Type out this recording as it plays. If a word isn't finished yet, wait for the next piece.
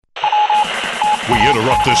We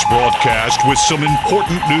interrupt this broadcast with some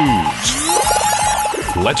important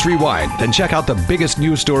news. Let's rewind and check out the biggest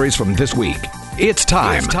news stories from this week. It's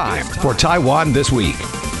time for Taiwan This Week.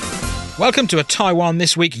 Welcome to a Taiwan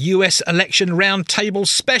This Week US Election Roundtable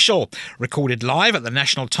special. Recorded live at the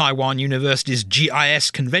National Taiwan University's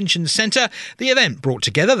GIS Convention Centre, the event brought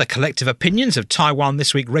together the collective opinions of Taiwan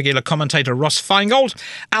This Week regular commentator Ross Feingold,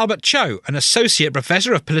 Albert Chiu, an Associate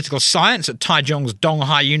Professor of Political Science at Taichung's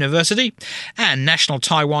Donghai University, and National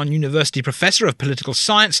Taiwan University Professor of Political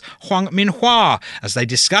Science Huang Min-hua, as they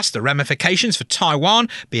discussed the ramifications for Taiwan,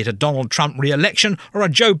 be it a Donald Trump re-election or a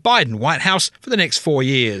Joe Biden White House for the next 4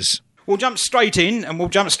 years. We'll jump straight in, and we'll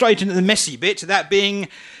jump straight into the messy bit, that being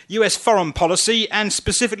US foreign policy, and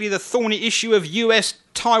specifically the thorny issue of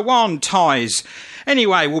US-Taiwan ties.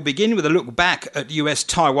 Anyway, we'll begin with a look back at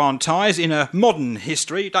US-Taiwan ties in a modern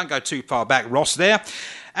history. Don't go too far back, Ross, there.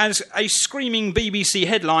 As a screaming BBC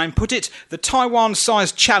headline put it, the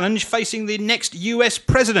Taiwan-sized challenge facing the next US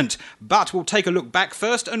president. But we'll take a look back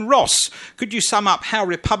first. And Ross, could you sum up how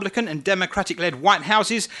Republican and Democratic-led White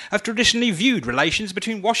Houses have traditionally viewed relations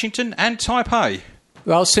between Washington and Taipei?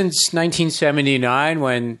 Well, since 1979,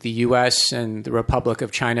 when the U.S. and the Republic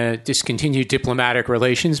of China discontinued diplomatic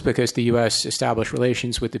relations because the U.S. established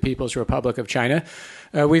relations with the People's Republic of China,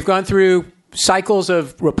 we've gone through cycles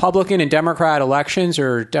of Republican and Democrat elections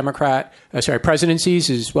or presidencies,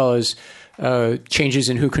 as well as changes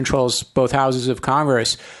in who controls both houses of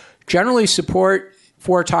Congress. Generally, support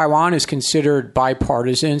for Taiwan is considered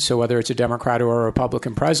bipartisan, so whether it's a Democrat or a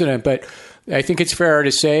Republican president. But I think it's fair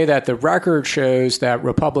to say that the record shows that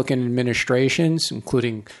Republican administrations,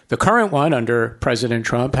 including the current one under President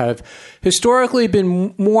Trump, have historically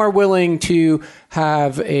been more willing to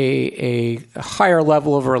have a higher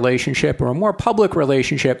level of relationship or a more public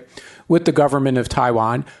relationship with the government of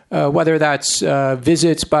Taiwan, whether that's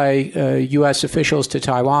visits by U.S. officials to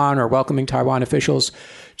Taiwan or welcoming Taiwan officials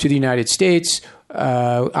to the United States.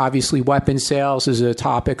 Obviously, weapons sales is a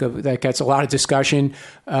topic that gets a lot of discussion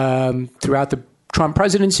throughout the Trump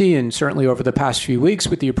presidency and certainly over the past few weeks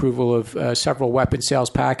with the approval of several weapons sales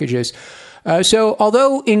packages. So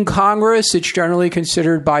although in Congress it's generally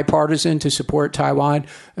considered bipartisan to support Taiwan,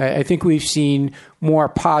 I think we've seen more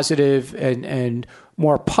positive and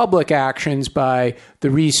more public actions by the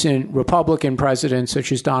recent Republican presidents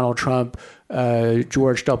such as Donald Trump,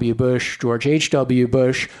 George W. Bush, George H.W.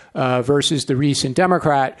 Bush, versus the recent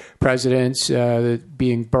Democrat presidents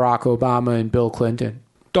being Barack Obama and Bill Clinton.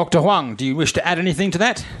 Dr. Huang, do you wish to add anything to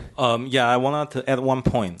that? I wanted to add one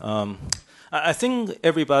point. I think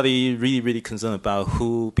everybody really concerned about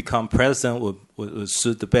who become president would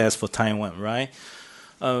suit the best for Taiwan, right?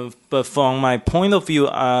 But from my point of view,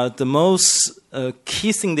 the most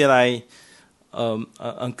key thing that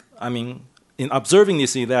in observing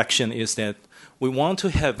this election is that we want to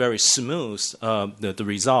have very smooth the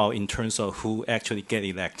result in terms of who actually get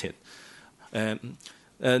elected.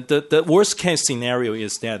 The worst case scenario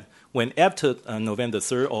is that when after November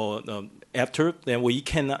 3rd or after, then we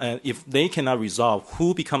can, if they cannot resolve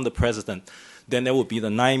who become the president, then that would be the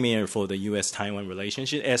nightmare for the U.S.-Taiwan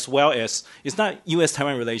relationship, as well as it's not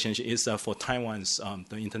U.S.-Taiwan relationship, it's for Taiwan's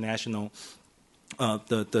the international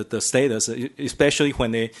the status, especially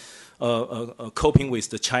when they coping with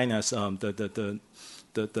the China's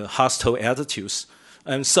the hostile attitudes.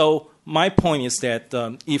 And so my point is that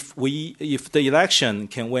if the election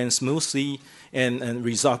can win smoothly and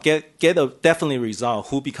result get a definitely result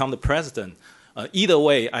who become the president, either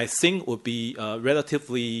way I think would be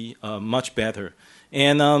relatively much better.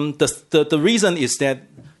 And the reason is that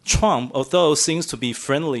Trump, although seems to be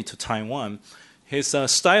friendly to Taiwan, his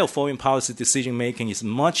style of foreign policy decision making is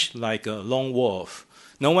much like a lone wolf.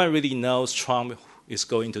 No one really knows Trump is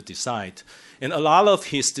going to decide. And a lot of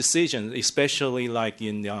his decisions, especially like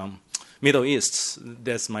in the Middle East,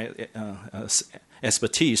 that's my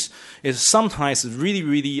expertise, is sometimes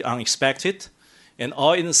really unexpected. And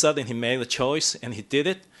all of a sudden he made a choice and he did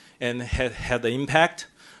it and had the impact,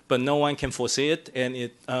 but no one can foresee it.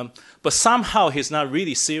 And but somehow he's not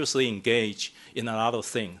really seriously engaged in a lot of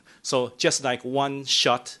things. So just like one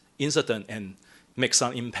shot incident and make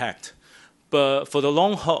some impact. But for the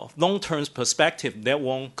long-term perspective, that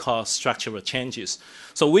won't cause structural changes.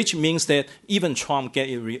 So which means that even Trump get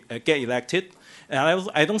elected, and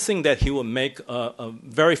I don't think that he will make a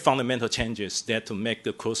very fundamental changes that to make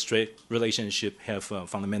the close-trade relationship have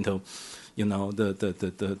fundamental,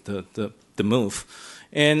 the move.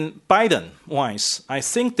 And Biden-wise, I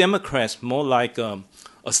think Democrats more like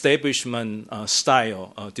establishment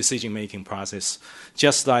style decision-making process,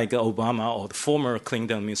 just like Obama or the former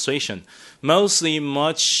Clinton administration. Mostly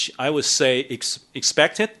much, I would say,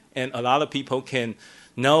 expected, and a lot of people can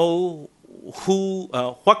know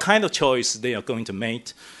what kind of choice they are going to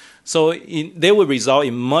make. So they will result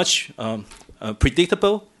in much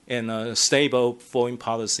predictable and stable foreign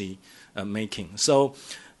policy making. So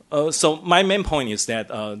my main point is that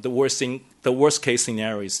the worst case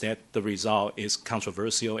scenario is that the result is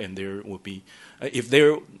controversial, and there will be, if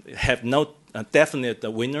there have no definite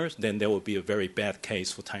winners, then there will be a very bad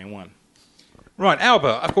case for Taiwan. Right,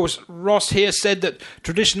 Albert, of course, Ross here said that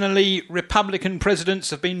traditionally Republican presidents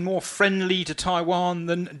have been more friendly to Taiwan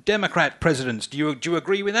than Democrat presidents. Do you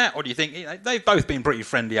agree with that, or do you think they've both been pretty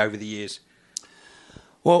friendly over the years?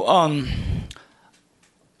 Well,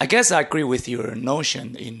 I guess I agree with your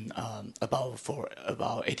notion in about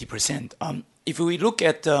 80%. If we look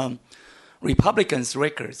at Republicans'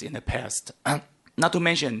 records in the past, not to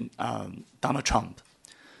mention Donald Trump,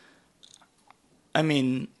 I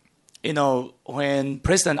mean, when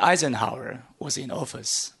President Eisenhower was in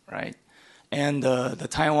office, right, and the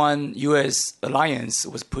Taiwan-U.S. alliance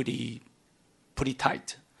was pretty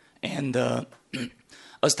tight, and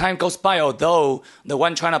as time goes by, although the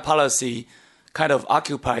One China policy kind of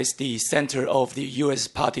occupies the center of the U.S.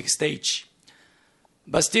 politics stage,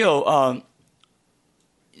 but still,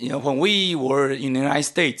 when we were in the United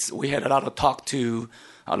States, we had a lot of talk to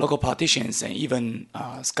local politicians and even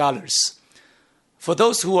scholars. For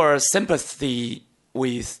those who are sympathy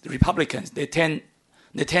with Republicans, they tend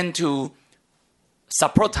to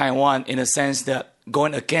support Taiwan in a sense that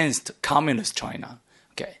going against communist China.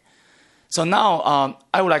 Okay, so now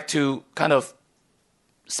I would like to kind of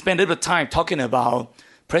spend a little time talking about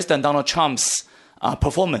President Donald Trump's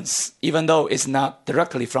performance, even though it's not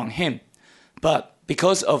directly from him, but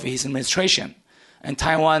because of his administration, and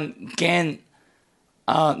Taiwan gained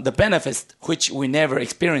the benefits which we never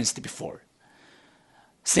experienced before.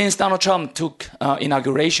 Since Donald Trump took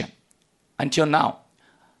inauguration until now,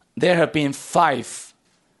 there have been 5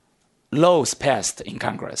 laws passed in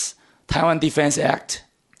Congress. Taiwan Defense Act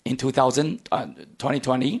in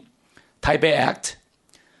 2020, Taipei Act,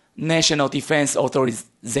 National Defense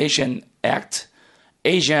Authorization Act,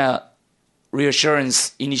 Asia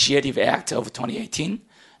Reassurance Initiative Act of 2018,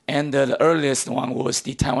 and the earliest one was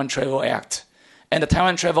the Taiwan Travel Act. And the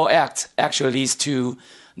Taiwan Travel Act actually leads to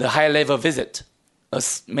the high-level visit,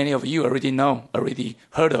 as many of you already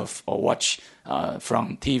heard of or watch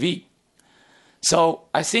from TV. So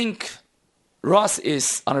I think Ross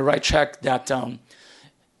is on the right track that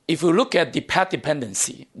if we look at the path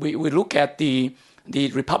dependency, we look at the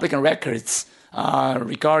Republican records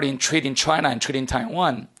regarding treating China and treating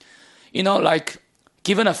Taiwan,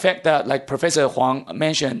 given the fact that, like Professor Huang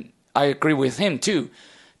mentioned, I agree with him too,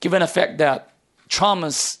 given the fact that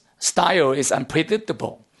Trump's style is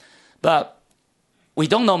unpredictable, but we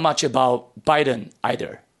don't know much about Biden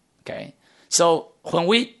either, okay? So when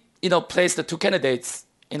we, place the two candidates,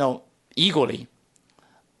 equally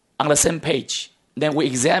on the same page, then we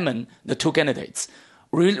examine the two candidates.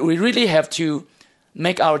 We really have to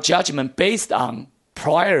make our judgment based on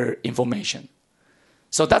prior information.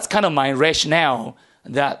 So that's kind of my rationale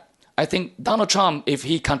that I think Donald Trump, if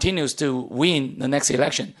he continues to win the next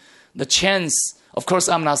election, the chance, of course,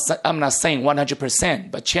 I'm not saying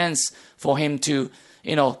 100%, but chance for him to,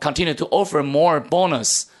 continue to offer more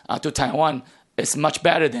bonus to Taiwan is much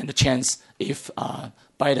better than the chance if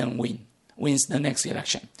Biden wins the next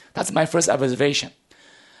election. That's my first observation.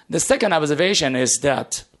 The second observation is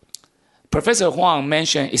that Professor Huang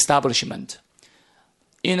mentioned establishment.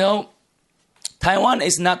 Taiwan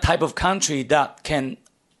is not type of country that can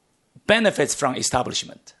benefit from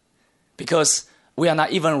establishment because we are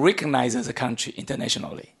not even recognized as a country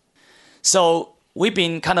internationally. So we've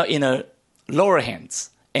been kind of in a lower hands,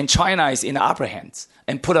 and China is in the upper hands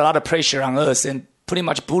and put a lot of pressure on us and pretty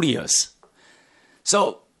much bully us.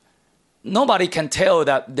 So nobody can tell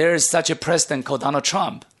that there is such a president called Donald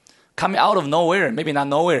Trump coming out of nowhere, maybe not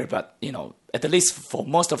nowhere, but at least for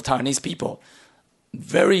most of Taiwanese people,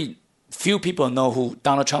 very few people know who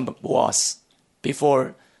Donald Trump was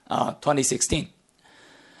before 2016.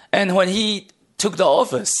 And when he took the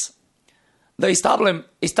office, the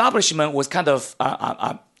establishment was kind of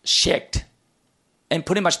shaken and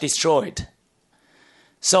pretty much destroyed.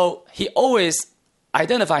 So he always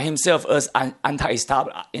identified himself as an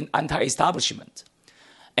anti-establishment.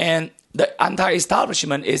 And the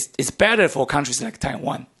anti-establishment is better for countries like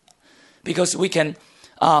Taiwan because we can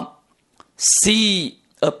see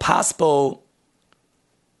a possible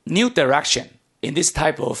new direction in this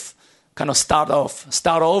type of kind of start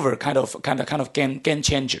over, kind of game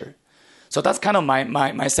changer. So that's kind of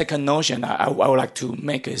my second notion I would like to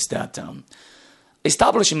make is that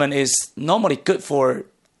establishment is normally good for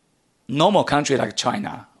normal country like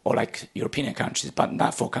China or like European countries, but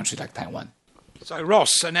not for countries like Taiwan. So,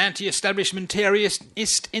 Ross, an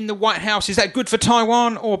anti-establishmentarianist in the White House, is that good for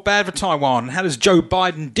Taiwan or bad for Taiwan? How does Joe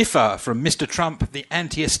Biden differ from Mr. Trump, the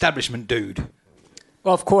anti-establishment dude?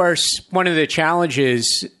 Well, of course, one of the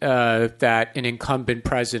challenges that an incumbent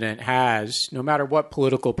president has, no matter what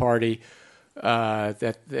political party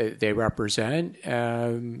that they represent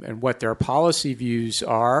and what their policy views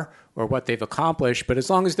are or what they've accomplished, but as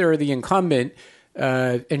long as they're the incumbent,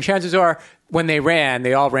 and chances are when they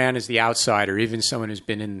all ran as the outsider, even someone who's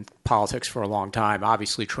been in politics for a long time.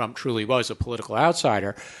 Obviously, Trump truly was a political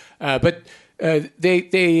outsider. But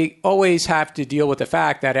they always have to deal with the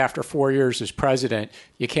fact that after 4 years as president,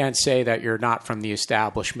 you can't say that you're not from the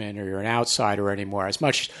establishment or you're an outsider anymore, as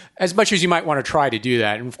much as you might want to try to do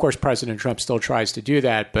that. And, of course, President Trump still tries to do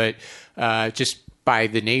that. But just by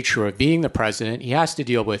the nature of being the president, he has to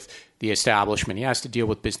deal with the establishment. He has to deal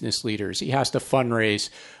with business leaders. He has to fundraise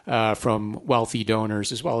from wealthy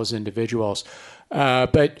donors as well as individuals.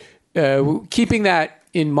 But keeping that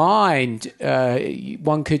in mind,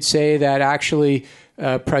 one could say that actually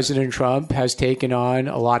President Trump has taken on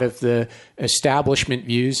a lot of the establishment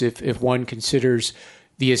views, if one considers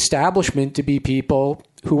the establishment to be people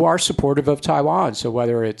who are supportive of Taiwan. So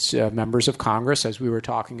whether it's members of Congress, as we were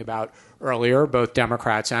talking about earlier, both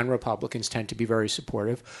Democrats and Republicans tend to be very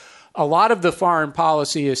supportive. A lot of the foreign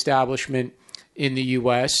policy establishment in the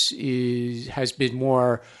U.S. has been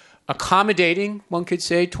more accommodating, one could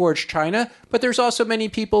say, towards China. But there's also many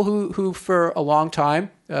people who for a long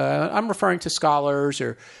time, I'm referring to scholars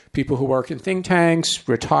or people who work in think tanks,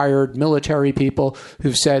 retired military people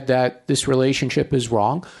who've said that this relationship is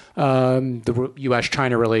wrong, the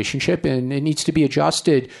U.S.-China relationship, and it needs to be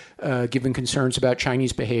adjusted given concerns about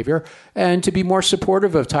Chinese behavior and to be more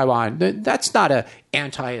supportive of Taiwan. That's not an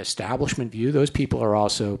anti-establishment view. Those people are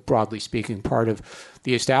also, broadly speaking, part of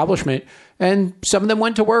the establishment. And some of them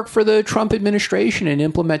went to work for the Trump administration and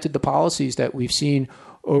implemented the policies that we've seen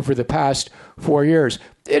over the past 4 years.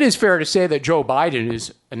 It is fair to say that Joe Biden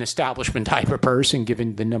is an establishment type of person,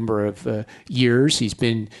 given the number of years he's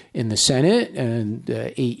been in the Senate and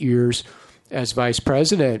 8 years as vice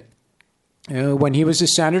president. When he was a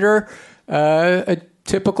senator, a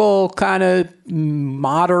typical kind of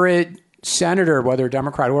moderate senator, whether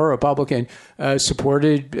Democrat or Republican,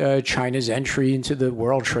 supported China's entry into the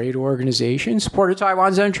World Trade Organization, supported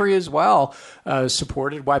Taiwan's entry as well,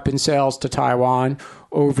 supported weapons sales to Taiwan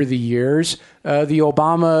over the years. The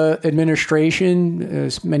Obama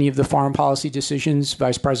administration, many of the foreign policy decisions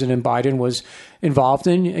Vice President Biden was involved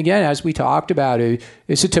in, again, as we talked about,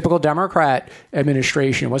 it's a typical Democrat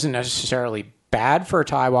administration. It wasn't necessarily bad for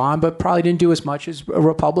Taiwan, but probably didn't do as much as a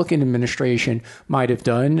Republican administration might have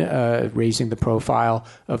done, raising the profile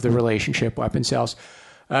of the relationship, weapon sales.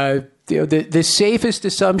 The safest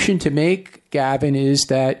assumption to make, Gavin, is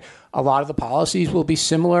that a lot of the policies will be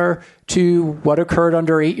similar to what occurred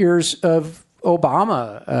under 8 years of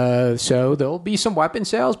Obama. So there'll be some weapon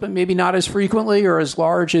sales, but maybe not as frequently or as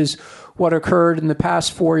large as what occurred in the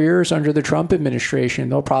past 4 years under the Trump administration.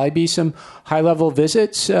 There'll probably be some high-level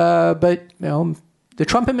visits, but the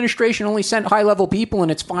Trump administration only sent high-level people in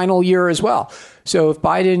its final year as well. So if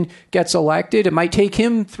Biden gets elected, it might take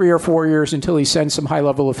him 3 or 4 years until he sends some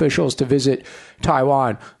high-level officials to visit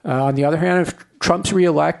Taiwan. On the other hand, if Trump's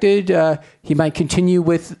reelected, he might continue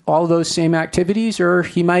with all of those same activities, or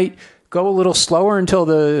he might go a little slower until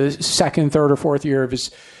the second, third, or fourth year of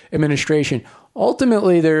his administration.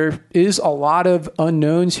 Ultimately, there is a lot of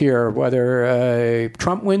unknowns here, whether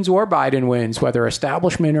Trump wins or Biden wins, whether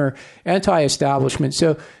establishment or anti-establishment.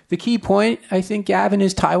 So the key point, I think, Gavin,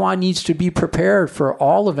 is Taiwan needs to be prepared for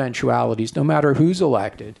all eventualities, no matter who's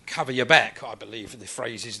elected. Cover your back, I believe the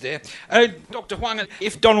phrase is there. Dr. Huang,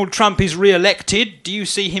 if Donald Trump is re-elected, do you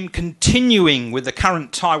see him continuing with the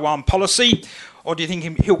current Taiwan policy? Or do you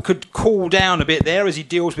think he could cool down a bit there as he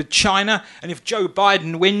deals with China? And if Joe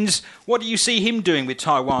Biden wins, what do you see him doing with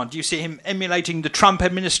Taiwan? Do you see him emulating the Trump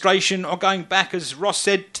administration or going back, as Ross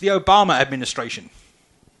said, to the Obama administration?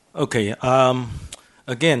 Okay.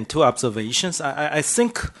 Again, two observations. I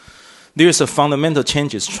think there's a fundamental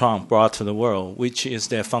changes Trump brought to the world, which is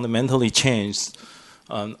that fundamentally changed,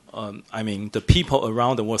 the people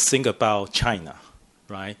around the world think about China,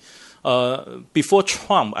 right? Before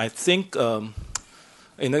Trump, I think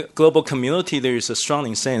in the global community, there is a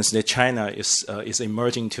strong sense that China is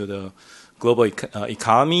emerging to the global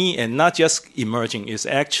economy, and not just emerging, is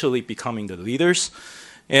actually becoming the leaders.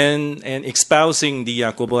 and espousing the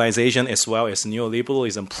globalization as well as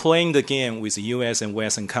neoliberalism, playing the game with the U.S. and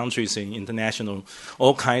Western countries and international,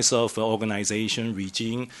 all kinds of organization,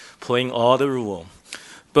 regime, playing all the rule.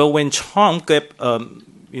 But when Trump got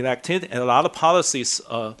elected, a lot of policies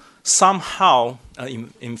somehow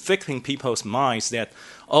inflicting people's minds that,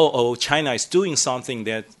 China is doing something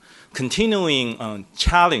that continuing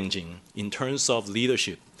challenging in terms of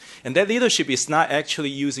leadership. And that leadership is not actually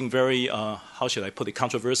using very, how should I put it,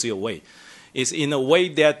 controversial way. It's in a way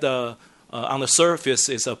that on the surface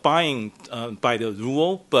is abiding by the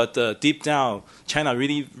rule, but deep down, China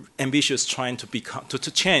really ambitious trying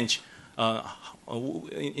to change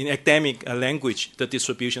in academic language the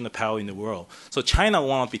distribution of power in the world. So China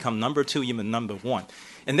want to become number 2, even number 1.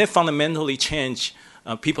 And that fundamentally change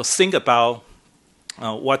people think about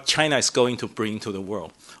what China is going to bring to the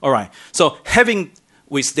world. All right, so having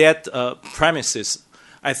with that premises,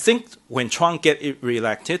 I think when Trump get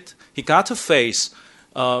reelected, he got to face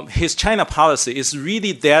his China policy is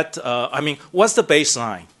really that, what's the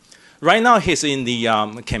baseline? Right now he's in the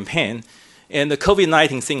campaign, and the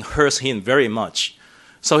COVID-19 thing hurts him very much.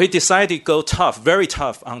 So he decided to go tough, very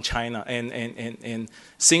tough on China, and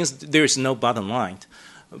since there is no bottom line.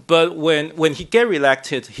 But when he get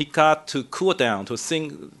reelected, he got to cool down, to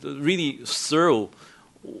think really through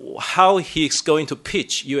how he's going to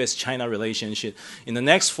pitch U.S.-China relationship in the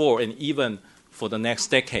next 4 and even for the next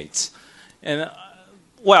decades. And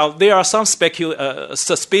there are some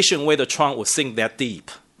suspicion whether Trump would think that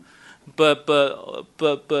deep. But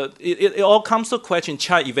it all comes to the question,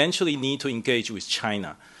 China eventually need to engage with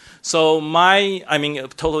China. So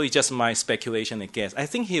totally just my speculation and guess. I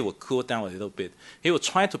think he will cool down a little bit. He will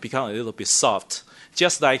try to become a little bit soft,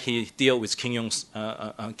 just like he dealt with Kim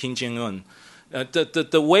Jong-un.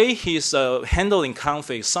 The way he's handling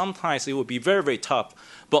conflict, sometimes it will be very, very tough,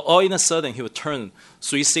 but all in a sudden he will turn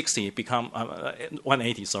 360, become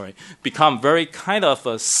 180, become very kind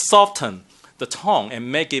of soften the tone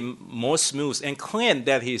and make it more smooth and claim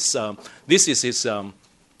that this is his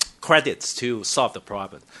credits to solve the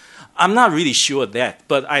problem. I'm not really sure of that,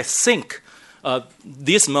 but I think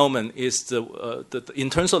this moment is the in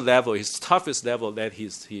terms of level, his toughest level that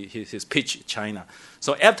he's pitched China.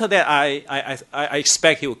 So after that, I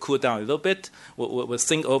expect he will cool down a little bit, will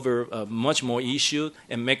think over much more issues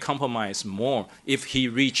and make compromise more if he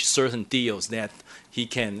reach certain deals that he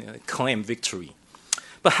can claim victory.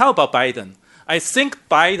 But how about Biden? I think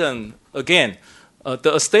Biden, again,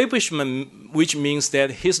 the establishment, which means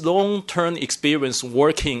that his long-term experience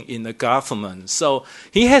working in the government. So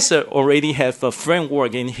he has already have a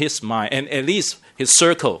framework in his mind, and at least his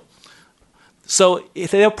circle. So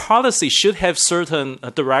their policy should have certain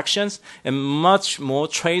directions and much more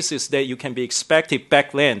traces that you can be expected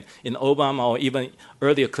back then in Obama or even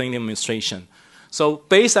earlier Clinton administration. So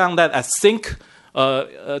based on that, I think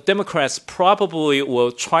Democrats probably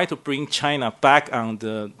will try to bring China back on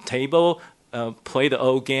the table, play the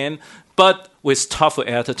old game, but with tougher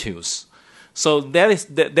attitudes. So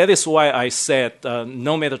that is why I said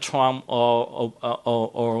no matter Trump or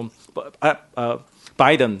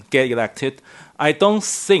Biden get elected, I don't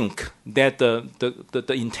think that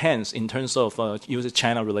the intent in terms of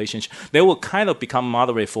U.S.-China relationship, they will kind of become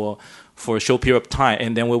moderate for a short period of time,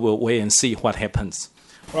 and then we will wait and see what happens.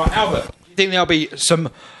 Right, Albert, do you think there'll be some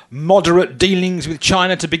moderate dealings with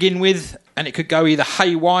China to begin with, and it could go either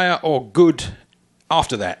haywire or good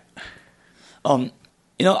after that? I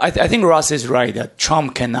think Ross is right that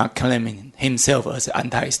Trump cannot claim himself as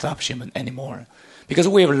anti-establishment anymore, because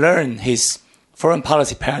we have learned his foreign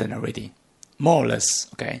policy pattern already, more or less.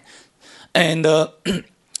 Okay, and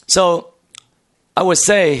so I would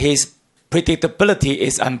say his predictability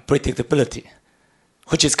is unpredictability,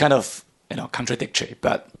 which is kind of contradictory.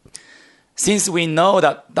 But since we know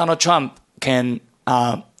that Donald Trump can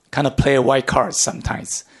kind of play white cards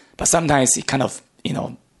sometimes, but sometimes he kind of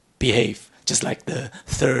behave just like the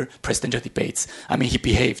third presidential debates. I mean, he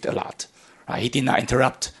behaved a lot. Right? He did not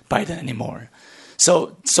interrupt Biden anymore.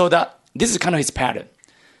 So that this is kind of his pattern.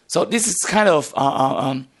 So this is kind of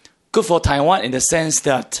good for Taiwan in the sense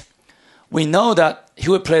that we know that he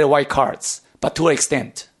will play the white cards, but to an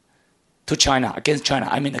extent, to China, against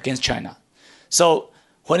China. So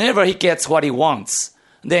whenever he gets what he wants,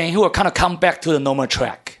 then he will kind of come back to the normal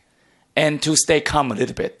track and to stay calm a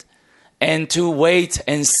little bit and to wait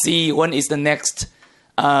and see when is the next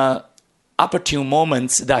opportune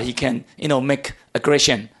moments that he can, make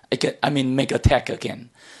aggression, make attack again.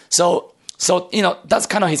 So that's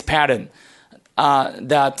kind of his pattern.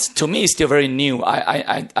 That to me is still very new.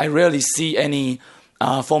 I rarely see any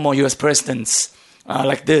former U.S. presidents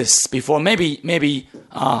like this before. Maybe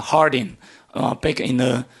Harding back in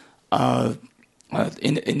the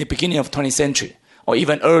beginning of 20th century, or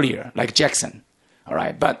even earlier, like Jackson. All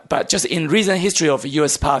right, but just in recent history of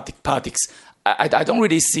U.S. politics, I don't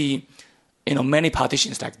really see many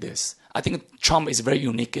politicians like this. I think Trump is very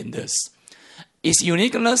unique in this. His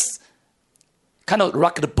uniqueness, kind of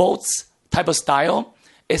rock the boats type of style,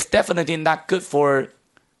 is definitely not good for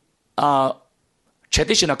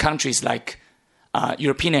traditional countries like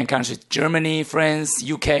European countries, Germany, France,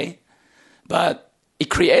 UK. But it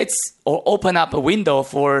creates or open up a window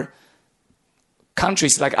for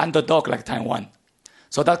countries like underdog like Taiwan.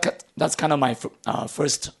 So that's kind of my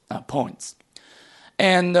first points.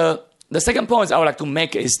 And the second point I would like to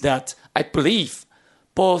make is that I believe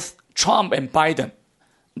both Trump and Biden,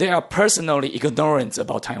 they are personally ignorant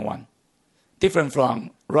about Taiwan, different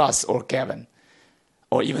from Ross or Gavin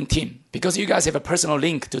or even Tim, because you guys have a personal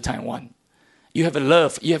link to Taiwan. You have a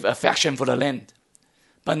love, you have affection for the land,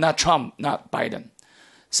 but not Trump, not Biden.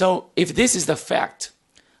 So if this is the fact,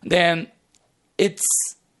 then it's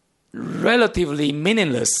relatively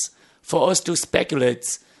meaningless for us to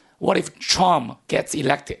speculate what if Trump gets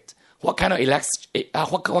elected, what kind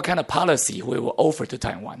of policy we will offer to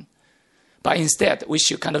Taiwan. But instead, we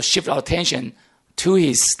should kind of shift our attention to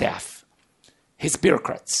his staff, his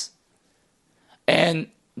bureaucrats. And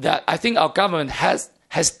that I think our government has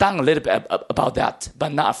done a little bit about that,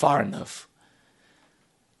 but not far enough.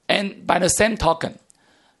 And by the same token,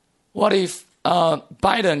 what if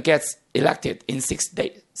Biden gets elected in 6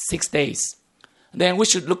 days? Then we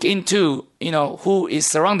should look into, who is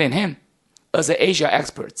surrounding him as the Asia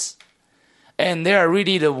experts. And they are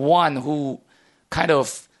really the one who kind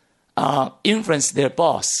of influence their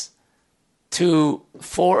boss to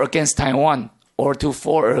fall against Taiwan or to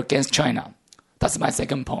fall against China. That's my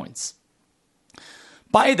second point.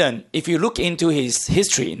 Biden, if you look into his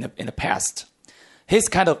history in the past, he's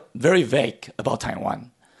kind of very vague about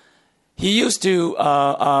Taiwan. He used to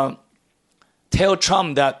tell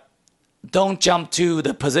Trump that don't jump to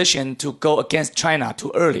the position to go against China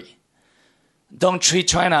too early. Don't treat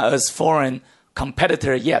China as foreign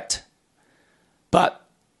competitor yet. But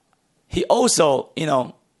he also,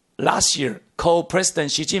 last year called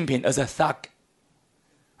President Xi Jinping as a thug,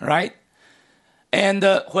 right? And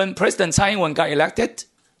when President Taiwan got elected,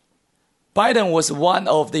 Biden was one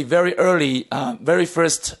of the very early, very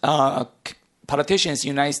first politicians in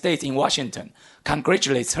the United States in Washington.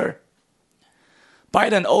 Congratulates her.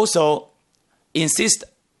 Biden also insists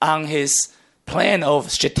on his plan of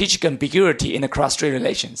strategic ambiguity in the cross-strait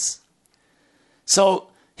relations. So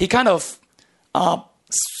he kind of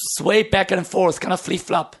sway back and forth, kind of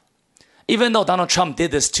flip-flop, even though Donald Trump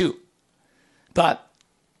did this too. But,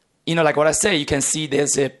 like what I say, you can see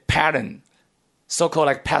there's a pattern, so-called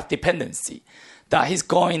like path dependency, that he's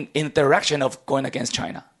going in the direction of going against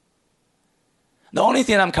China. The only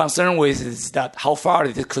thing I'm concerned with is that how far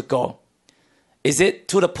it could go. Is it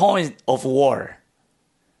to the point of war?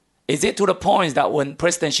 Is it to the point that when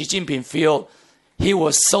President Xi Jinping feel he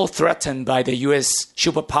was so threatened by the U.S.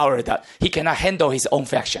 superpower that he cannot handle his own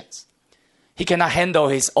factions? He cannot handle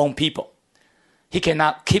his own people. He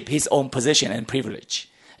cannot keep his own position and privilege.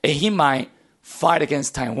 And he might fight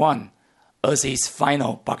against Taiwan as his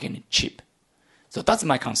final bargaining chip. So that's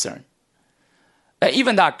my concern. But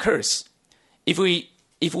even that occurs, if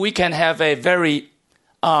we can have a very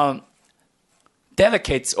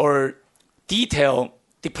delicate or detailed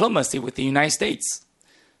diplomacy with the United States.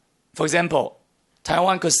 For example,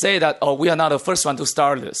 Taiwan could say that, we are not the first one to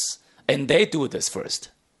start this, and they do this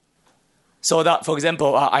first. So that, for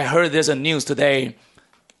example, I heard there's a news today,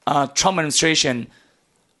 Trump administration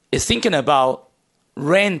is thinking about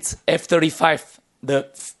rent F-35, the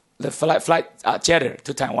flight jetter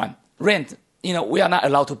to Taiwan. Rent, we are not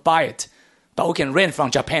allowed to buy it, but we can rent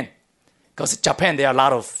from Japan. Because Japan, there are a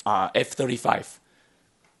lot of F-35.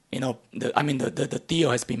 The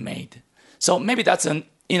deal has been made. So maybe that's a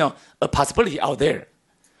possibility out there.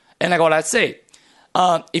 And like what I say,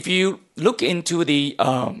 if you look into the,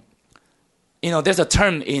 there's a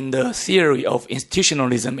term in the theory of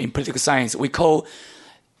institutionalism in political science we call,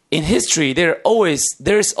 in history,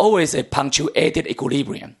 there's always a punctuated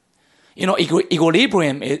equilibrium.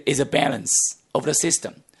 Equilibrium is a balance of the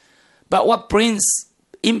system. But what brings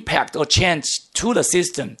impact or change to the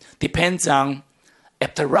system depends on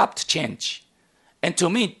abrupt change. And to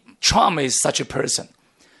me, Trump is such a person.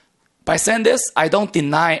 by saying this, I don't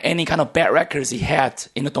deny any kind of bad records he had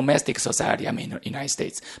in the domestic society, I mean, the United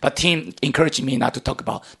States. But Tim encouraged me not to talk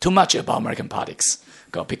too much about American politics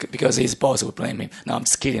because his boss would blame him. No, I'm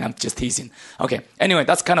just kidding. I'm just teasing. Okay. Anyway,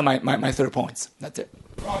 that's kind of my third point. That's it.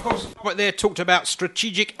 Well, of course, but there talked about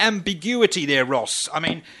strategic ambiguity there, Ross. I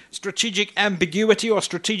mean, strategic ambiguity or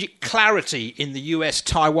strategic clarity in the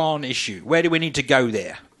US-Taiwan issue. Where do we need to go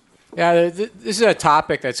there? Yeah, this is a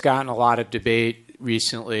topic that's gotten a lot of debate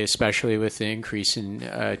recently, especially with the increase in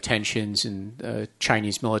tensions and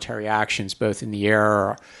Chinese military actions, both in the air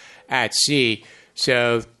or at sea.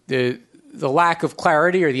 So the lack of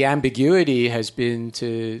clarity or the ambiguity has been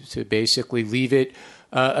to basically leave it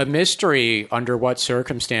a mystery under what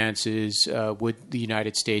circumstances would the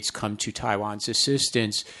United States come to Taiwan's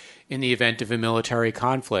assistance in the event of a military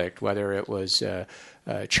conflict, whether it was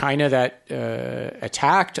China that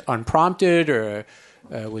attacked unprompted, or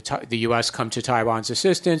would the U.S. come to Taiwan's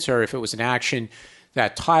assistance, or if it was an action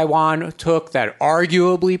that Taiwan took that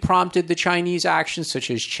arguably prompted the Chinese actions,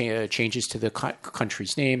 such as changes to the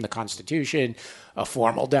country's name, the constitution, a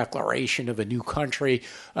formal declaration of a new country.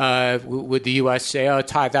 Would the U.S. say, oh,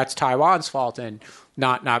 that's Taiwan's fault, and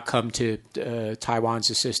not come to Taiwan's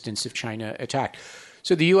assistance if China attacked?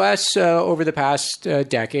 So the U.S. Over the past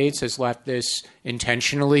decades has left this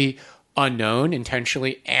intentionally unknown,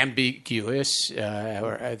 intentionally ambiguous.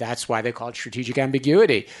 That's why they call it strategic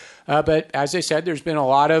ambiguity. But as I said, there's been a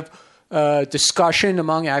lot of discussion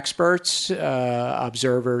among experts,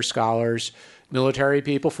 observers, scholars, military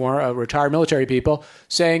people, retired military people,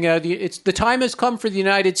 saying the time has come for the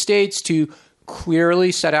United States to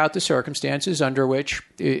clearly set out the circumstances under which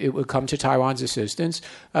it would come to Taiwan's assistance.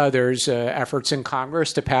 There's efforts in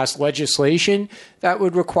Congress to pass legislation that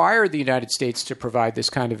would require the United States to provide this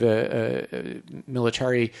kind of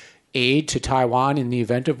military aid to Taiwan in the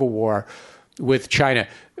event of a war with China.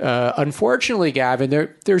 Unfortunately, Gavin,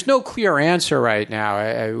 there's no clear answer right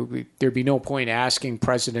now. There'd be no point asking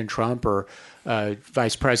President Trump or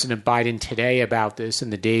Vice President Biden today about this in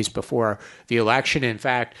the days before the election. In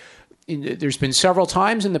fact, there's been several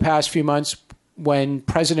times in the past few months when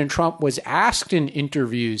President Trump was asked in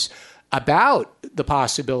interviews about the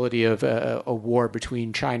possibility of a war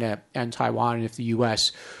between China and Taiwan, and if the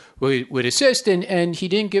U.S. would assist, and he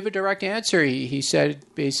didn't give a direct answer. He said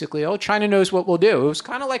basically, oh, China knows what we'll do. It was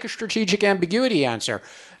kind of like a strategic ambiguity answer.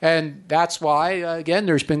 And that's why, again,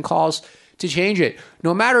 there's been calls to change it.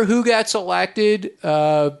 No matter who gets elected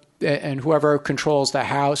and whoever controls the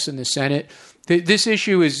House and the Senate, this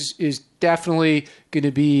issue is definitely going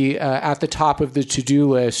to be at the top of the to-do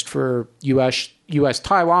list for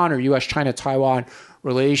U.S.-Taiwan or U.S.-China-Taiwan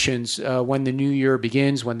relations when the new year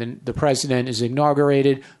begins, when the president is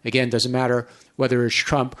inaugurated. Again, doesn't matter whether it's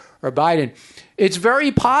Trump or Biden. It's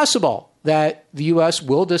very possible that the U.S.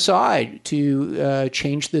 will decide to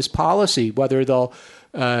change this policy, whether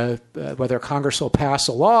Congress will pass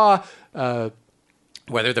a law,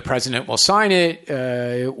 whether the president will sign it,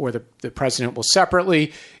 or the president will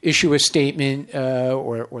separately issue a statement,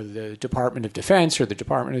 or the Department of Defense or the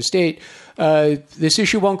Department of State. This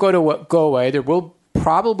issue won't go away. There will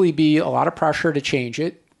probably be a lot of pressure to change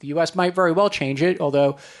it. The U.S. might very well change it,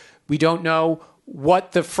 although we don't know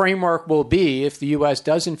what the framework will be if the U.S.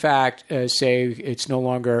 does, in fact, say it's no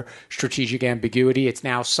longer strategic ambiguity. It's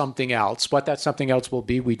now something else. What that something else will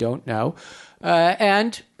be, we don't know.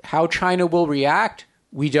 And how China will react,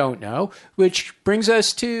 we don't know, which brings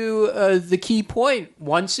us to the key point,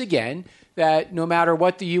 once again, that no matter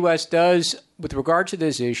what the U.S. does with regard to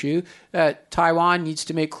this issue, that Taiwan needs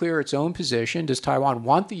to make clear its own position. Does Taiwan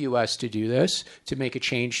want the U.S. to do this, to make a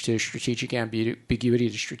change to strategic ambiguity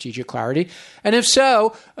to strategic clarity? And if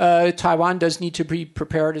so, Taiwan does need to be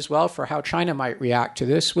prepared as well for how China might react to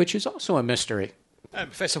this, which is also a mystery.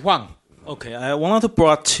 Professor Huang. Okay, I wanted to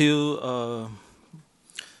brought two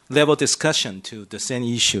level discussion to the same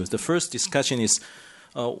issues. The first discussion is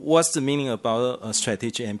what's the meaning about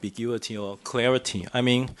strategic ambiguity or clarity? I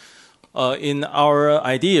mean, in our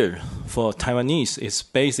idea for Taiwanese, it's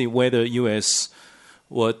basically whether U.S.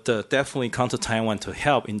 would definitely come to Taiwan to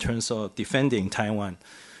help in terms of defending Taiwan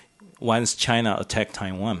once China attacked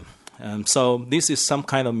Taiwan. So this is some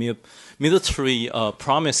kind of military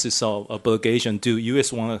promises of obligation. Do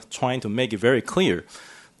U.S. want to trying to make it very clear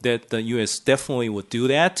that the U.S. definitely would do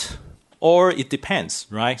that, or it depends,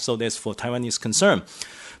 right? So that's for Taiwanese concern.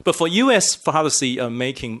 But for U.S. policy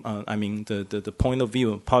making, the point of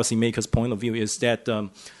view, policymakers' point of view is that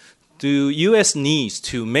the U.S. needs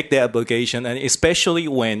to make their obligation, and especially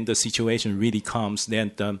when the situation really comes,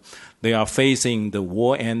 then they are facing the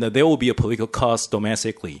war, and there will be a political cost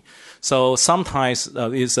domestically. So sometimes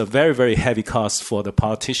it's a very, very heavy cost for the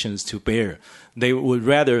politicians to bear. They would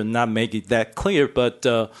rather not make it that clear. But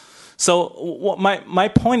so what my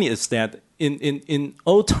point is that in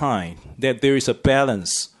old time that there is a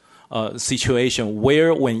balance situation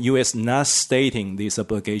where when U.S. not stating this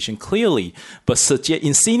obligation clearly, but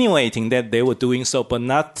insinuating that they were doing so, but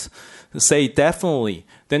not say definitely,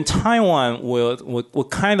 then Taiwan will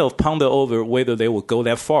kind of ponder over whether they will go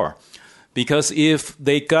that far. Because if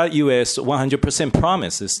they got U.S. 100%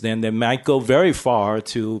 promises, then they might go very far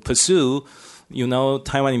to pursue,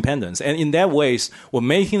 Taiwan independence. And in that ways, we're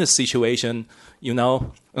making the situation,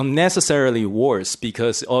 unnecessarily worse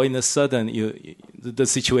because all in a sudden the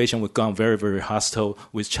situation would gone very, very hostile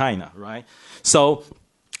with China, right? So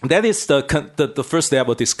that is the first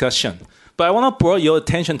level discussion. But I want to draw your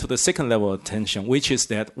attention to the second level of attention, which is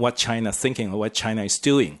that what China is thinking or what China is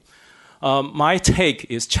doing. My take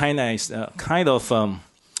is China is kind of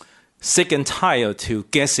sick and tired to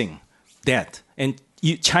guessing that. And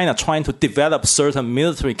China trying to develop certain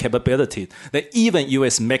military capability that even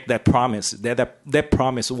U.S. make that promise, that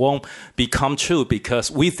promise won't become true because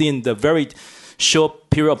within the very short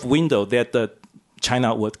period of window that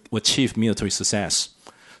China would achieve military success.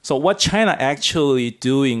 So what China actually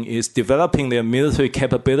doing is developing their military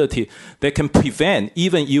capability that can prevent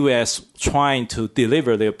even U.S. trying to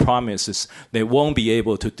deliver their promises. They won't be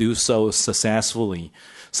able to do so successfully.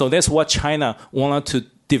 So that's what China wanted to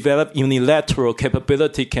develop unilateral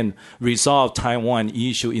capability can resolve Taiwan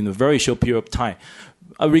issue in a very short period of time.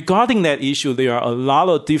 Regarding that issue, there are a lot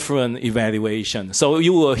of different evaluations. So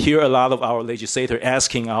you will hear a lot of our legislators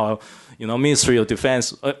asking our Ministry of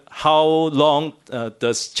Defense, how long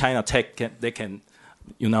does China take? They can,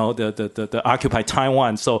 the occupy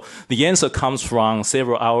Taiwan. So the answer comes from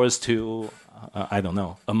several hours to,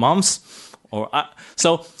 a month,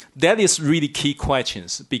 so that is really key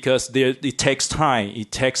questions because it takes time.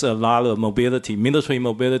 It takes a lot of mobility, military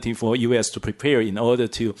mobility for U.S. to prepare in order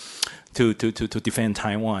to defend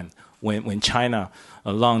Taiwan when China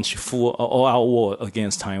launch full all-out war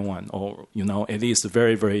against Taiwan, or at least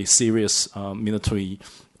very, very serious military,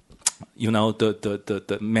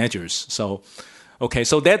 the measures. So, okay,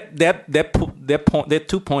 so that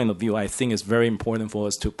 2 point of view I think is very important for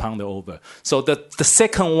us to ponder over. So the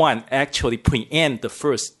second one actually preempt the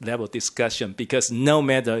first level discussion because no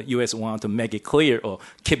matter U.S. want to make it clear or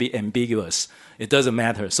keep it ambiguous, it doesn't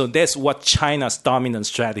matter. So that's what China's dominant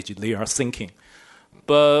strategy they are thinking.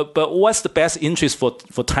 But what's the best interest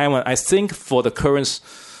for Taiwan? I think for the current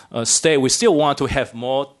state, we still want to have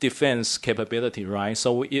more defense capability, right?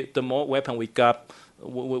 So the more weapon we got,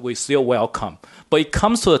 we still welcome. But it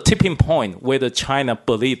comes to a tipping point whether China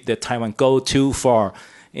believes that Taiwan go too far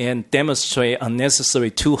and demonstrate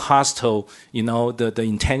unnecessary, too hostile, the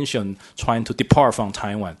intention trying to depart from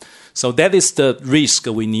Taiwan. So that is the risk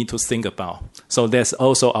we need to think about. So that's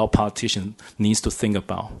also our politician needs to think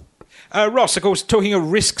about. Ross, of course, talking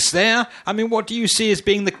of risks there, I mean, what do you see as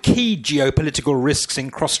being the key geopolitical risks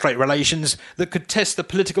in cross-strait relations that could test the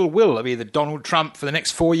political will of either Donald Trump for the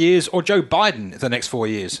next 4 years or Joe Biden for the next 4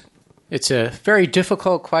 years? It's a very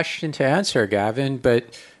difficult question to answer, Gavin,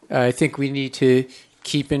 but I think we need to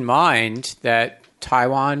keep in mind that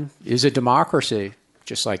Taiwan is a democracy,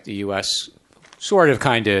 just like the U.S. sort of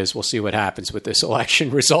kind of is. We'll see what happens with this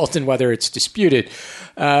election result and whether it's disputed.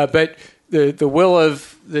 But the will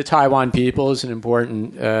of the Taiwan people is an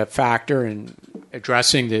important factor in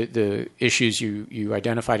addressing the issues you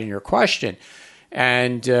identified in your question.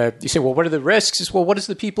 And you say, well, what are the risks? It's, well, what does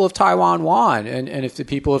the people of Taiwan want? And if the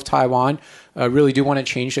people of Taiwan really do want to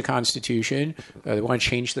change the constitution, they want to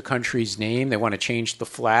change the country's name, they want to change the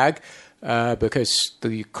flag, because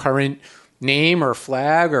the current name or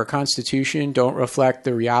flag or constitution don't reflect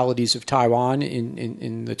the realities of Taiwan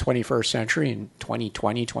in the 21st century, in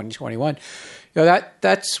 2020, 2021.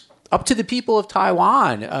 That's up to the people of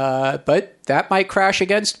Taiwan, but that might crash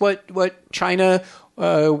against what China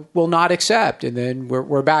will not accept. And then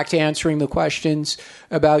we're back to answering the questions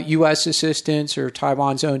about U.S. assistance or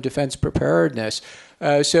Taiwan's own defense preparedness.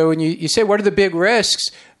 So when you say, what are the big risks?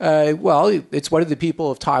 Well, it's what do the people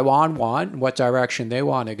of Taiwan want and what direction they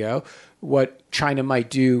want to go, what China might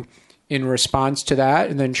do in response to that,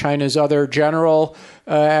 and then China's other general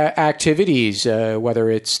activities, whether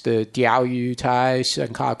it's the Diaoyu, Tai,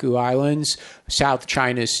 Senkaku Islands, South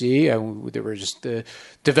China Sea. There were just the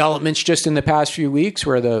developments just in the past few weeks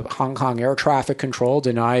where the Hong Kong Air Traffic Control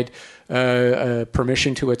denied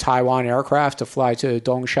permission to a Taiwan aircraft to fly to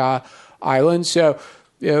Donghai Island. So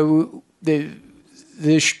the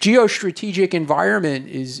geostrategic environment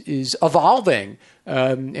is evolving,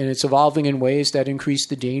 and it's evolving in ways that increase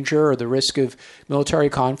the danger or the risk of military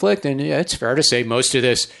conflict. And it's fair to say most of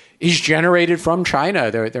this is generated from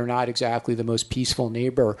China. They're not exactly the most peaceful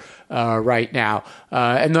neighbor right now.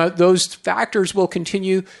 And those factors will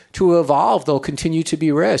continue to evolve. They'll continue to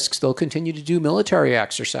be risks. They'll continue to do military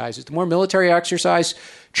exercises. The more military exercise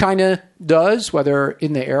China does, whether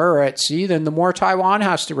in the air or at sea, then the more Taiwan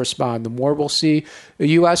has to respond. The more we'll see a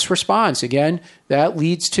U.S. response. Again, that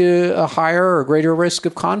leads to a higher or greater risk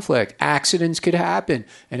of conflict. Accidents could happen.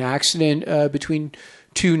 An accident between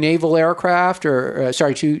two naval aircraft,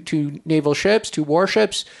 two naval ships, two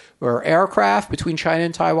warships, or aircraft between China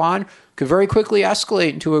and Taiwan could very quickly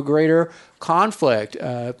escalate into a greater conflict.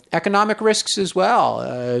 Economic risks as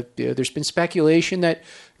well. There's been speculation that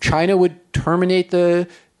China would terminate the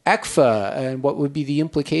ECFA, and what would be the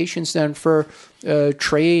implications then for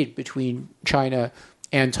trade between China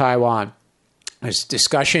and Taiwan. There's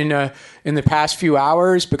discussion in the past few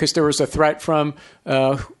hours because there was a threat from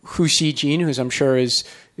Hu Xijin, who I'm sure is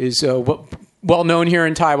well known here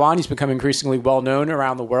in Taiwan. He's become increasingly well known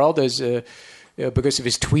around the world as because of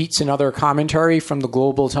his tweets and other commentary from the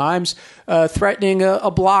Global Times, threatening a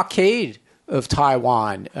blockade of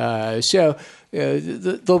Taiwan. So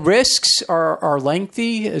the risks are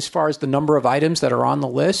lengthy as far as the number of items that are on the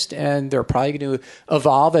list, and they're probably going to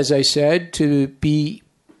evolve, as I said, to be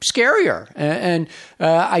scarier. And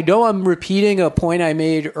I know I'm repeating a point I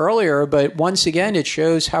made earlier, but once again, it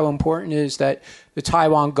shows how important it is that the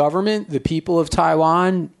Taiwan government, the people of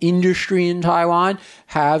Taiwan, industry in Taiwan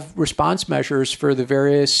have response measures for the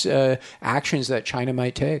various actions that China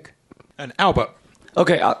might take. And Albert.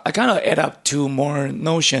 Okay, I kind of add up two more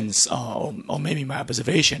notions, or maybe my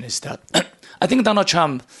observation is that I think Donald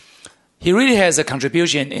Trump, he really has a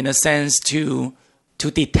contribution in a sense to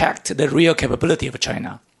detect the real capability of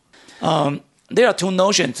China. There are two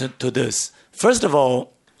notions to this. First of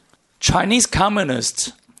all, Chinese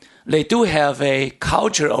communists, they do have a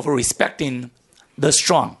culture of respecting the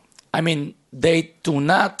strong. I mean, they do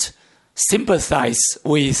not sympathize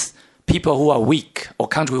with people who are weak or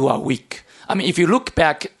countries who are weak. I mean, if you look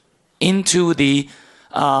back into the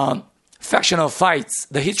factional fights,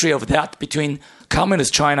 the history of that between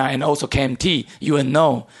Communist China and also KMT, you will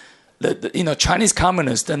know that Chinese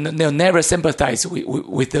communists, they'll never sympathize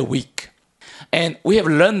with the weak. And we have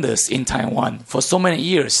learned this in Taiwan for so many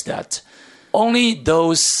years that only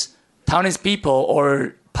those Taiwanese people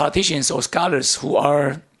or politicians or scholars who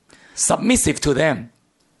are submissive to them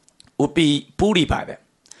would be bullied by them.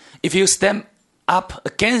 If you stand up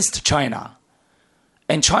against China,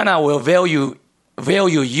 and China will value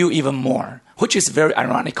you even more, which is very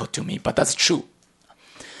ironical to me, but that's true.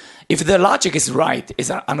 If the logic is right,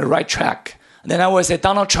 is on the right track, then I would say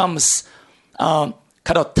Donald Trump's kind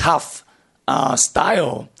of tough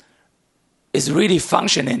style is really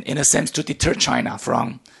functioning in a sense to deter China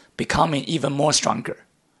from becoming even more stronger.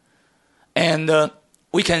 And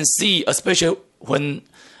we can see, especially when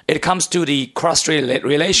it comes to the cross-strait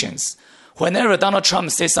relations, whenever Donald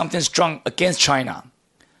Trump says something strong against China,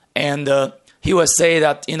 and he will say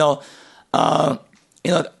that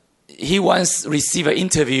he once received an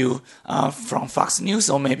interview from Fox News,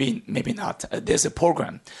 or maybe not. There's a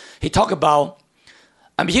program. He talked about.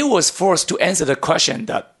 I mean, he was forced to answer the question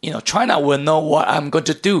that China will know what I'm going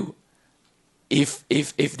to do if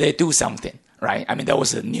they do something, right? I mean, there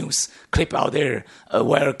was a news clip out there a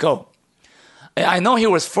while ago. And I know he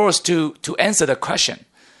was forced to answer the question,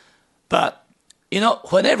 but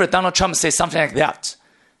whenever Donald Trump says something like that,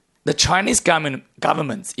 the Chinese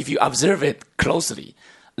government, if you observe it closely,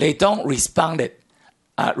 they don't respond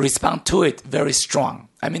to it very strong.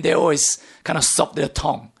 I mean, they always kind of soft their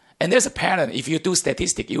tone. And there's a pattern. If you do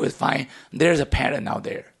statistics, you will find there's a pattern out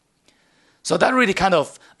there. So that really kind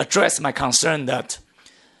of addressed my concern that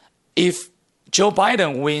if Joe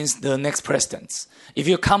Biden wins the next presidency, if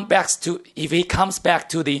he comes back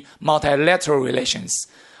to the multilateral relations,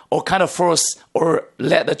 or kind of force or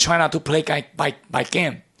let the China to play by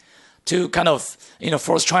game, to kind of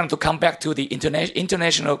force China to come back to the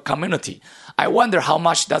international community, I wonder how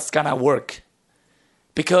much that's gonna work,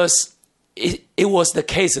 because it was the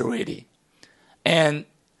case already, and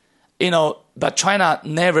but China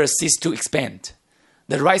never ceased to expand.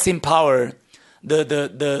 The rising power,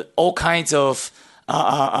 the all kinds of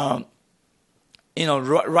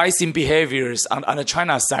rising behaviors on the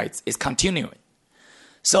China side is continuing.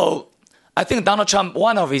 So I think Donald Trump,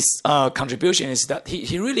 one of his contributions is that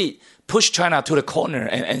he really pushed China to the corner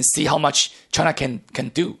and see how much China can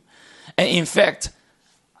do. And in fact,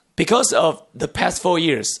 because of the past 4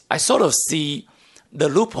 years, I sort of see the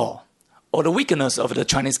loophole or the weakness of the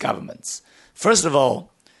Chinese governments. First of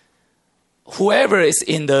all, whoever is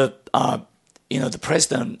in the the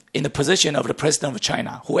president, in the position of the president of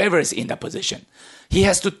China, whoever is in that position, he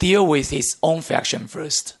has to deal with his own faction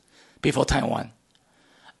first before Taiwan.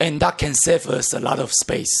 And that can save us a lot of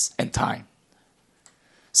space and time.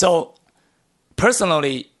 So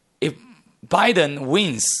personally, if Biden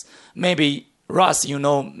wins, maybe Ross, you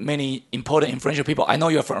know many important influential people. I know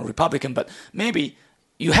you're from Republican, but maybe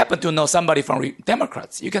you happen to know somebody from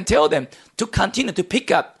Democrats. You can tell them to continue to pick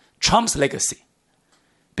up Trump's legacy,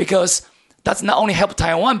 because that's not only help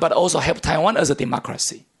Taiwan, but also help Taiwan as a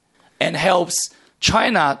democracy and helps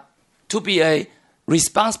China to be a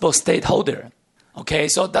responsible stakeholder. Okay,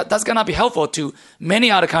 so that's going to be helpful to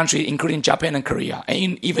many other countries, including Japan and Korea,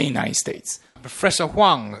 and even the United States. Professor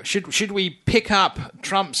Huang, should we pick up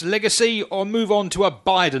Trump's legacy or move on to a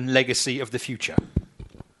Biden legacy of the future?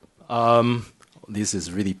 This is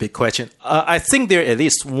a really big question. I think there at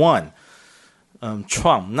least one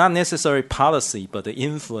Trump, not necessarily policy, but the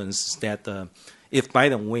influence that if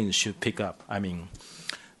Biden wins should pick up. I mean,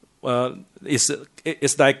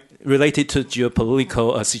 it's like related to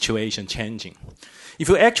geopolitical situation changing. If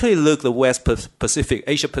you actually look the West Pacific,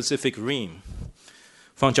 Asia Pacific rim,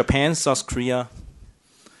 from Japan, South Korea,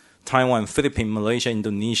 Taiwan, Philippines, Malaysia,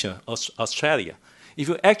 Indonesia, Australia, if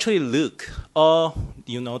you actually look all,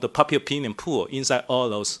 the popular opinion pool inside all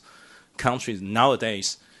those countries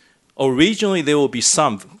nowadays, originally there will be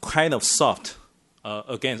some kind of soft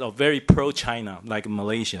against or very pro-China, like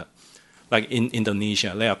Malaysia, like in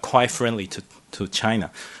Indonesia. They are quite friendly to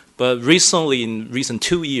China. But recently, in recent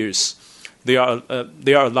 2 years, there are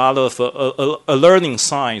a lot of alerting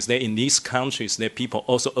signs that in these countries that people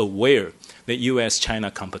also aware the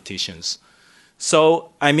U.S.-China competitions. So,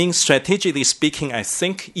 I mean, strategically speaking, I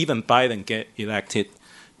think even Biden get elected,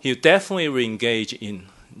 he'll definitely re-engage in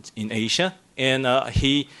Asia, and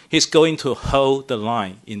he's going to hold the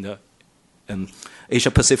line in the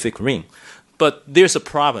Asia-Pacific ring. But there's a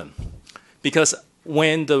problem, because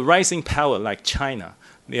when the rising power like China,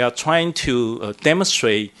 they are trying to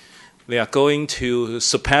demonstrate they are going to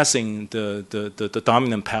surpassing the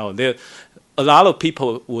dominant power. A lot of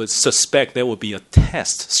people would suspect there will be a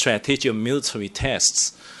test, strategic military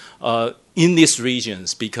tests in these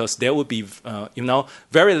regions, because there will be,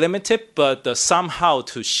 very limited, but somehow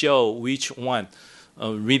to show which one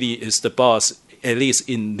really is the boss, at least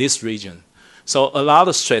in this region. So a lot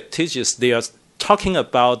of strategists, they are talking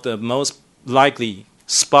about the most likely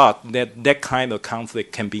spot that kind of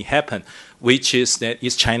conflict can be happen, which is that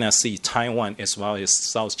East China Sea, Taiwan, as well as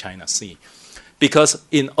South China Sea. Because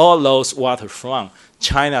in all those waterfront,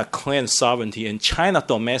 China claims sovereignty, and China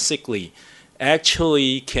domestically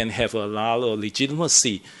actually can have a lot of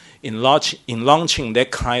legitimacy in launching that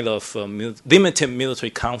kind of limited military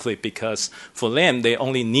conflict, because for them, they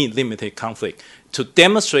only need limited conflict to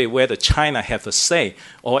demonstrate whether China have a say,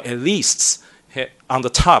 or at least on the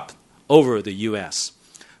top over the U.S.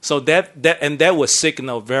 So that would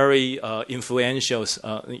signal very influential,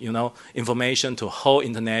 information to whole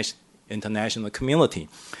international community.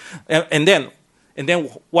 And then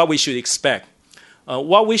what we should expect.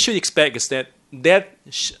 What we should expect is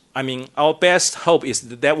our best hope is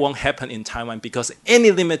that won't happen in Taiwan, because any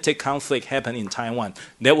limited conflict happen in Taiwan,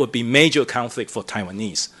 that would be major conflict for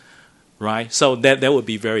Taiwanese, right? So that would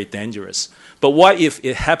be very dangerous. But what if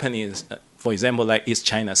it happened in, for example, like East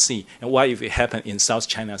China Sea, and what if it happened in South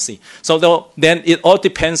China Sea? So then it all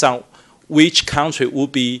depends on which country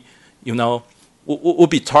would be, would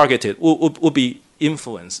be targeted, would be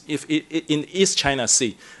influenced. If in East China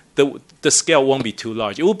Sea, the scale won't be too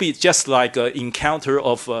large. It will be just like an encounter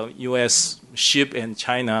of U.S. ship and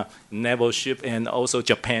China naval ship, and also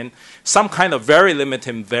Japan. Some kind of very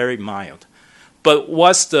limited, very mild. But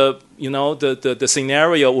what's the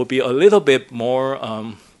scenario will be a little bit more,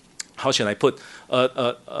 how should I put,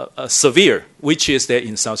 severe, which is there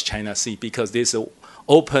in South China Sea, because there's an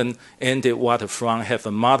open-ended waterfront, have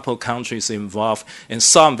multiple countries involved, and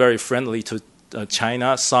some very friendly to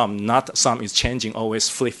China, some not, some is changing, always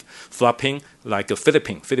flip-flopping, like the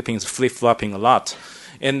Philippines. Philippines flip-flopping a lot.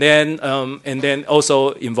 And then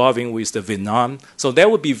also involving with the Vietnam. So that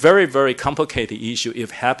would be very, very complicated issue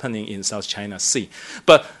if happening in South China Sea.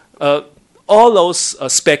 But all those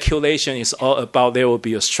speculation is all about there will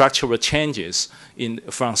be a structural changes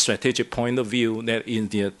from strategic point of view that in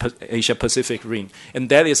the Asia Pacific ring, and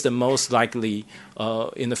that is the most likely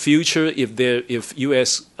in the future if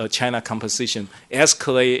U.S. China composition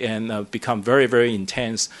escalate and become very, very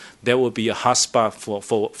intense, there will be a hotspot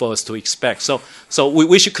for us to expect. So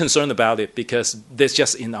we should concern about it, because that's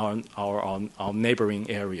just in our neighboring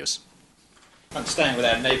areas. And staying with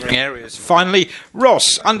our neighbouring areas. Finally,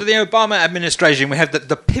 Ross, under the Obama administration, we have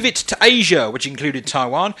the pivot to Asia, which included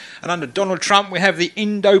Taiwan, and under Donald Trump, we have the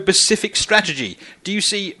Indo-Pacific strategy. Do you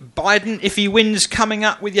see Biden, if he wins, coming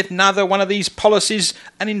up with yet another one of these policies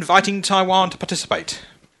and inviting Taiwan to participate?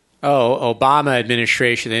 Oh, Obama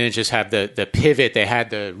administration, they didn't just have the pivot, they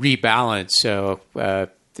had the rebalance. So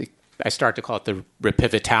I start to call it the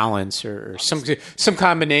repivotalance or some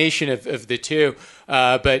combination of the two.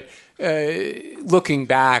 But looking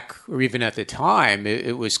back, or even at the time,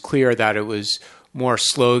 it was clear that it was more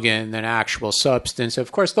slogan than actual substance.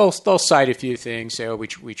 Of course, they'll cite a few things, say,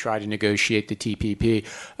 we try to negotiate the TPP.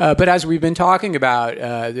 But as we've been talking about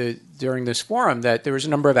during this forum, that there was a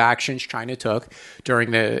number of actions China took during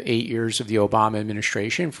the 8 years of the Obama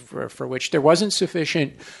administration for which there wasn't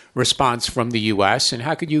sufficient response from the U.S. And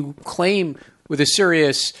how could you claim with a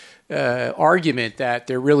serious argument that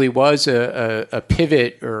there really was a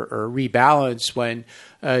pivot or rebalance when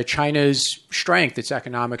China's strength, its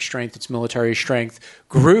economic strength, its military strength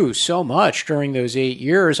grew so much during those 8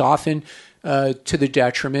 years, often to the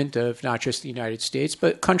detriment of not just the United States,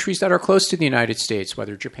 but countries that are close to the United States,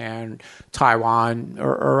 whether Japan, Taiwan,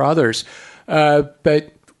 or others.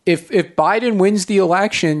 But if Biden wins the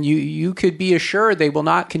election, you could be assured they will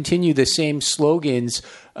not continue the same slogans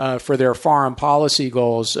for their foreign policy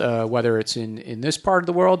goals, whether it's in this part of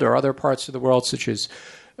the world or other parts of the world, such as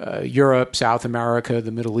Europe, South America,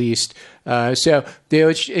 the Middle East. So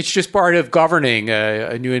it's just part of governing.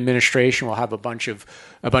 A new administration will have a bunch of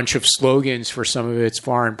slogans for some of its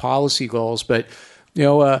foreign policy goals. But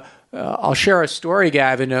I'll share a story,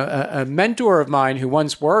 Gavin. A mentor of mine who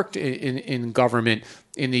once worked in government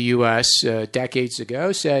in the U.S. Decades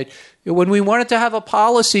ago said, when we wanted to have a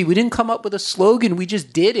policy, we didn't come up with a slogan, we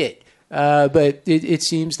just did it. But it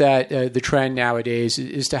seems that the trend nowadays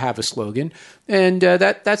is to have a slogan, and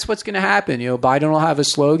that's what's going to happen. Biden will have a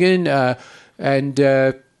slogan, and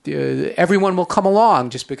everyone will come along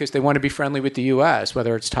just because they want to be friendly with the U.S.,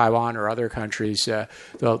 whether it's Taiwan or other countries.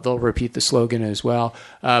 They'll repeat the slogan as well.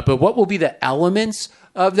 But what will be the elements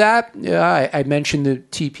of that? I mentioned the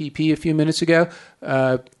TPP a few minutes ago.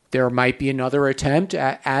 There might be another attempt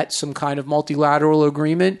at some kind of multilateral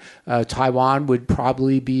agreement. Taiwan would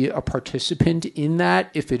probably be a participant in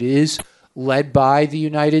that if it is led by the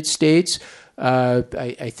United States.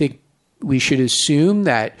 I think we should assume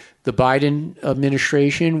that the Biden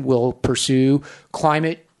administration will pursue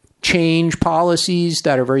climate change policies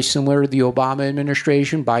that are very similar to the Obama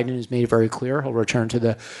administration. Biden has made it very clear he'll return to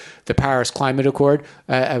the Paris Climate Accord.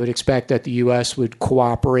 I would expect that the U.S. would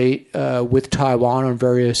cooperate with Taiwan on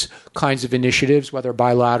various kinds of initiatives, whether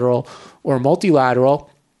bilateral or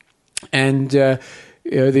multilateral. And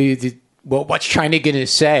what's China going to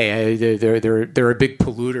say? They're a big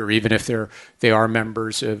polluter, even if they are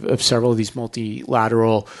members of several of these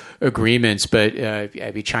multilateral agreements. But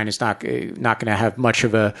China's not going to have much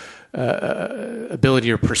of a ability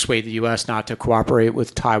to persuade the U.S. not to cooperate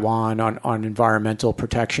with Taiwan on environmental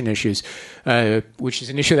protection issues, which is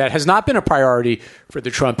an issue that has not been a priority for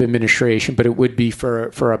the Trump administration, but it would be for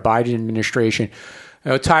a Biden administration.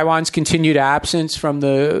 Taiwan's continued absence from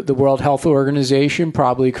the World Health Organization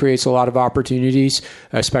probably creates a lot of opportunities,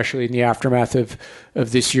 especially in the aftermath of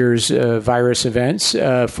this year's virus events,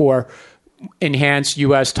 for enhanced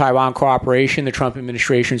U.S.-Taiwan cooperation. The Trump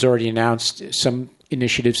administration has already announced some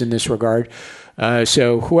initiatives in this regard.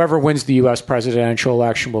 So whoever wins the U.S. presidential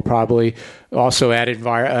election will probably also add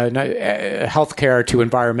health care to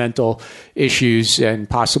environmental issues and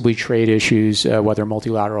possibly trade issues, whether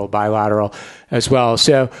multilateral or bilateral as well.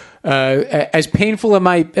 So as painful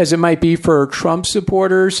as it might be for Trump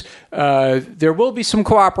supporters, there will be some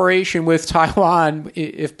cooperation with Taiwan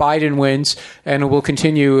if Biden wins, and it will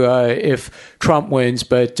continue if Trump wins.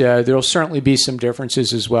 But there will certainly be some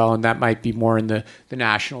differences as well, and that might be more in the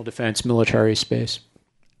national defense military space.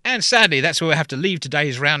 And sadly, that's where we have to leave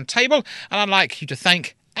today's roundtable. And I'd like you to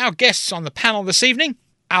thank our guests on the panel this evening,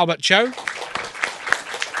 Albert Chiu,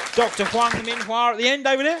 Dr. Huang and Min-hua at the end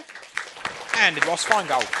over there, and Ross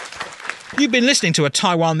Feingold. You've been listening to a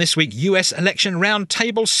Taiwan This Week US Election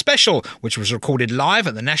Roundtable special, which was recorded live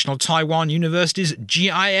at the National Taiwan University's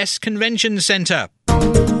GIS Convention Center.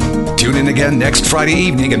 Tune in again next Friday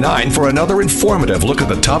evening at 9 for another informative look at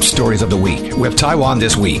the top stories of the week with Taiwan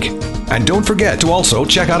This Week. And don't forget to also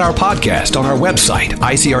check out our podcast on our website,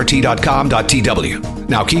 icrt.com.tw.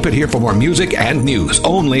 Now keep it here for more music and news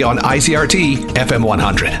only on ICRT FM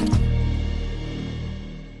 100.